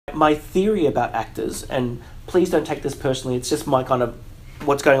My theory about actors, and please don't take this personally, it's just my kind of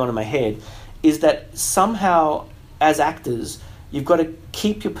what's going on in my head, is that somehow as actors, you've got to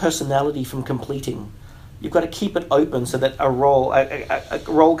keep your personality from completing. You've got to keep it open so that a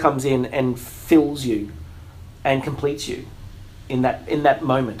role comes in and fills you and completes you in that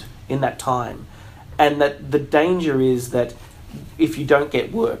moment, in that time. And that the danger is that if you don't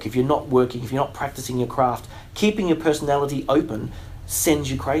get work, if you're not working, if you're not practicing your craft, keeping your personality open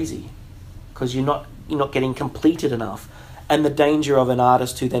sends you crazy because you're not getting completed enough. And the danger of an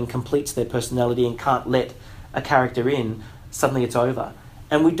artist who then completes their personality and can't let a character in, suddenly it's over.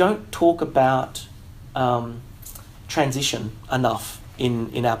 And we don't talk about transition enough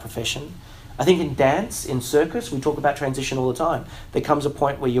in our profession. I think in dance, in circus, we talk about transition all the time. There comes a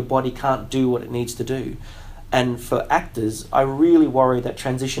point where your body can't do what it needs to do. And for actors, I really worry that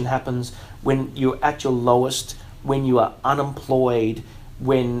transition happens when you're at your lowest, when you are unemployed,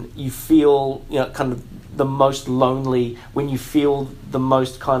 when you feel, kind of the most lonely, when you feel the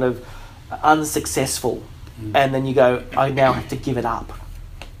most kind of unsuccessful. And then you go, I now have to give it up,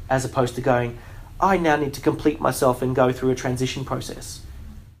 as opposed to going, I now need to complete myself and go through a transition process.